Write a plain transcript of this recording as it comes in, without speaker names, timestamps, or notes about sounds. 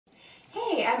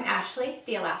I'm Ashley,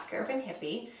 the Alaska Urban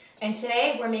Hippie, and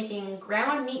today we're making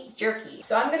ground meat jerky.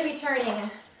 So I'm going to be turning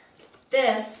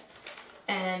this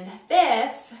and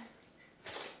this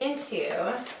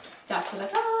into a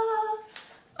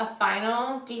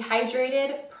final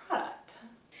dehydrated product.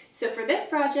 So for this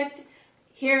project,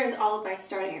 here is all of my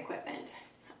starting equipment.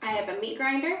 I have a meat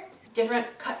grinder,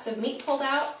 different cuts of meat pulled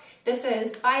out. This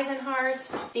is bison heart.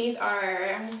 These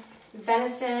are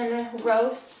venison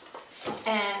roasts,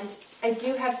 and I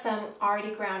do have some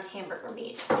already ground hamburger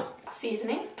meat.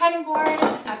 Seasoning, cutting board,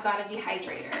 I've got a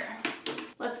dehydrator.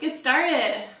 Let's get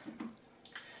started.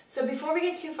 So before we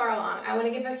get too far along, I want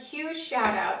to give a huge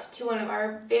shout out to one of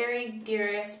our very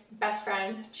dearest best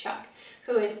friends, Chuck,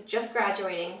 who is just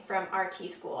graduating from RT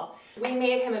school. We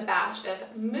made him a batch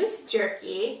of moose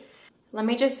jerky. Let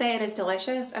me just say it is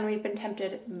delicious, and we've been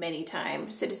tempted many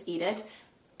times to just eat it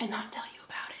and not tell you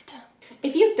about it.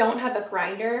 If you don't have a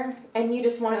grinder and you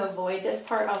just want to avoid this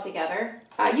part altogether,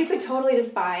 you could totally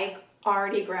just buy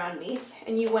already ground meat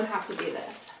and you wouldn't have to do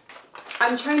this.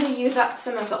 I'm trying to use up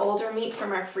some of the older meat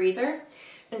from our freezer,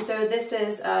 and so this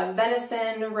is a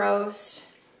venison roast.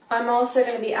 I'm also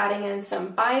going to be adding in some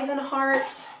bison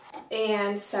heart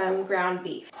and some ground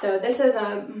beef. So this is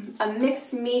a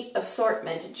mixed meat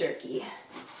assortment jerky.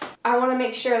 I want to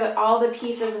make sure that all the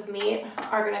pieces of meat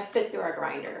are going to fit through our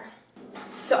grinder.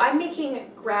 So I'm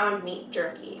making ground meat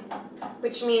jerky,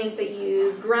 which means that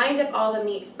you grind up all the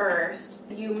meat first,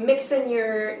 you mix in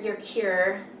your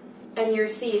cure and your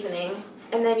seasoning,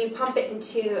 and then you pump it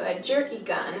into a jerky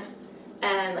gun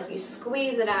and you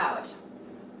squeeze it out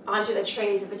onto the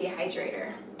trays of a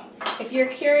dehydrator. If you're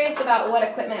curious about what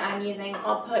equipment I'm using,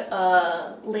 I'll put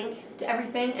a link to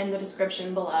everything in the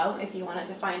description below if you wanted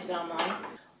to find it online.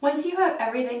 Once you have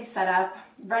everything set up,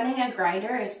 running a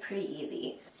grinder is pretty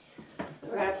easy.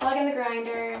 We're going to plug in the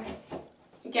grinder,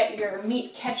 get your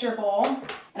meat catcher bowl,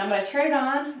 and I'm going to turn it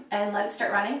on and let it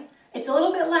start running. It's a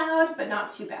little bit loud, but not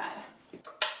too bad.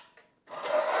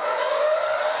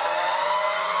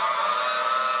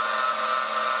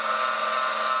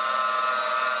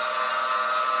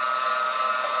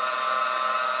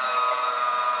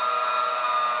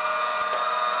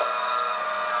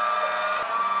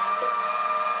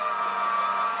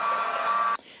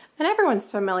 And everyone's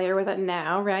familiar with it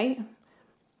now, right?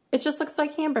 It just looks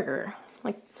like hamburger,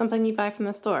 like something you buy from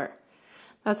the store.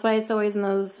 That's why it's always in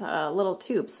those little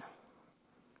tubes.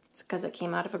 It's because it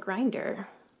came out of a grinder.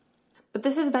 But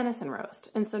this is venison roast,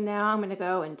 and so now I'm gonna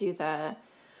go and do the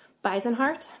bison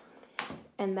heart,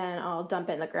 and then I'll dump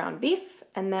in the ground beef,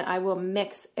 and then I will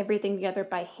mix everything together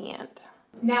by hand.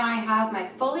 Now I have my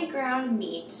fully ground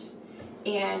meat,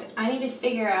 and I need to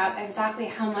figure out exactly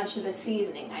how much of the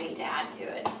seasoning I need to add to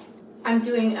it. I'm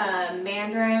doing a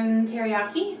Mandarin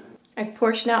teriyaki. I've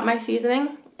portioned out my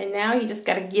seasoning, and now you just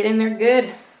gotta get in there good.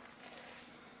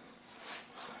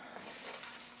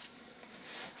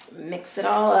 Mix it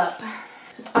all up.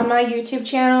 On my YouTube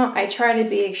channel, I try to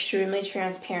be extremely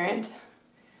transparent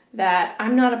that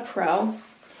I'm not a pro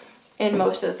in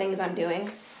most of the things I'm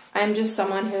doing. I'm just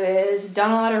someone who has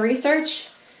done a lot of research,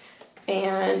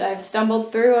 and I've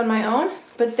stumbled through on my own,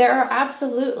 but there are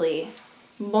absolutely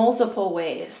multiple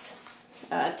ways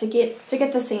to get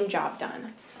the same job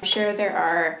done. I'm sure there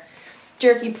are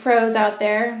jerky pros out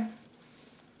there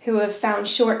who have found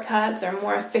shortcuts or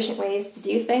more efficient ways to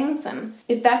do things, and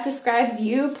if that describes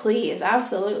you, please,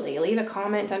 absolutely, leave a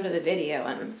comment under the video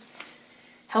and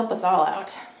help us all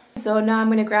out. So now I'm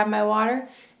going to grab my water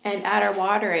and add our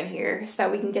water in here so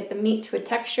that we can get the meat to a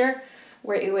texture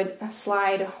where it would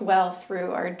slide well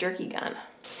through our jerky gun.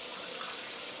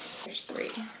 There's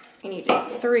 3. You need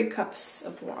 3 cups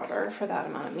of water for that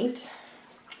amount of meat.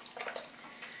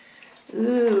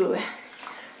 Ooh,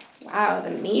 wow,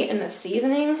 the meat and the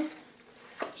seasoning,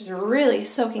 just really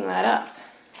soaking that up.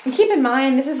 And keep in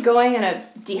mind, this is going in a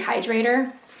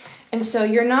dehydrator, and so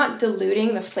you're not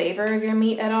diluting the flavor of your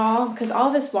meat at all, because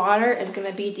all this water is going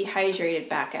to be dehydrated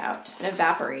back out and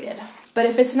evaporated. But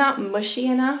if it's not mushy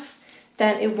enough,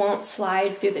 then it won't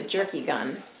slide through the jerky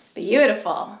gun.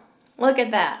 Beautiful. Look at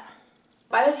that.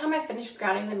 By the time I finished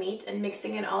grounding the meat and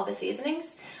mixing in all the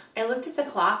seasonings, I looked at the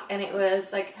clock and it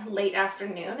was like late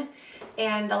afternoon.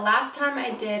 And the last time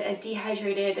I did a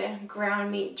dehydrated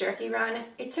ground meat jerky run,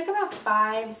 it took about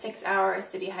 5-6 hours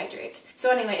to dehydrate.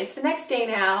 So anyway, it's the next day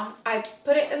now. I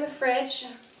put it in the fridge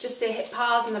just to hit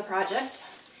pause on the project.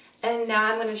 And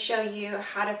now I'm going to show you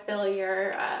how to fill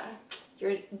your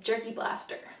jerky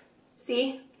blaster.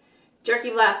 See? Jerky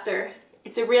blaster.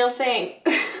 It's a real thing.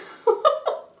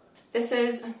 This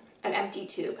is an empty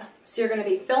tube. So you're going to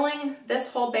be filling this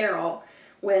whole barrel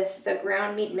with the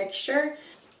ground meat mixture.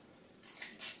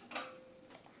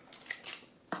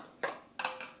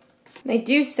 They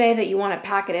do say that you want to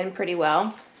pack it in pretty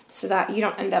well so that you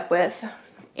don't end up with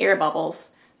air bubbles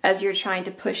as you're trying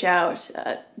to push out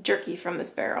jerky from this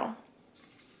barrel.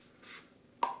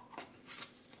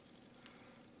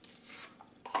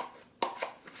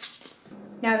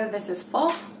 Now that this is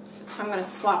full, I'm going to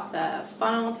swap the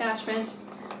funnel attachment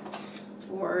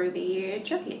for the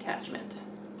jerky attachment.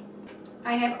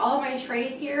 I have all of my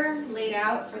trays here laid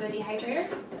out for the dehydrator.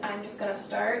 I'm just going to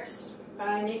start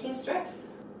by making strips.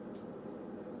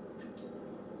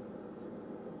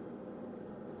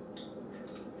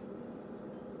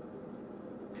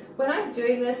 When I'm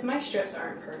doing this, my strips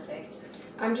aren't perfect.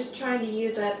 I'm just trying to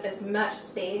use up as much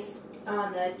space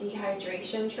on the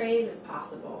dehydration trays as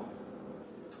possible.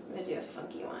 I'm going to do a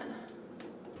funky one.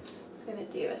 I'm going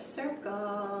to do a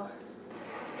circle.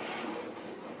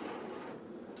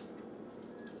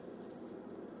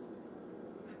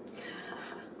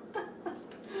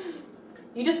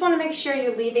 You just want to make sure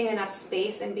you're leaving enough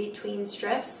space in between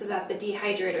strips so that the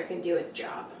dehydrator can do its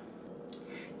job.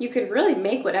 You could really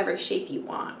make whatever shape you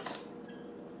want.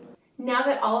 Now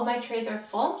that all of my trays are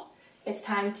full, it's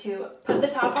time to put the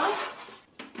top on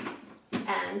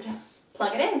and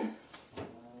plug it in.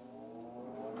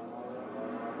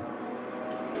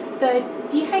 The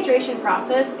dehydration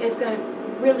process is going to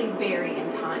really vary in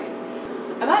time.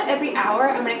 About every hour,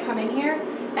 I'm going to come in here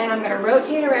and I'm going to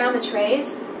rotate around the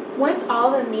trays. Once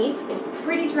all the meat is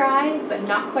pretty dry but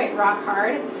not quite rock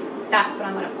hard, that's when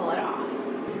I'm going to pull it off.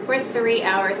 We're 3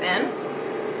 hours in,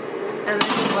 and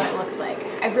this is what it looks like.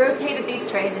 I've rotated these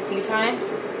trays a few times,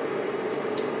 so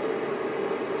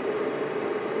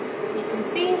you can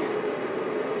see.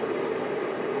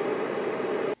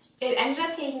 It ended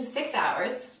up taking 6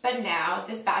 hours, but now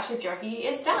this batch of jerky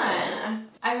is done.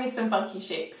 I made some funky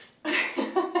shapes.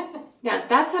 Now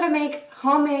that's how to make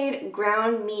homemade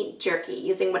ground meat jerky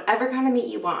using whatever kind of meat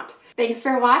you want. Thanks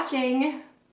for watching.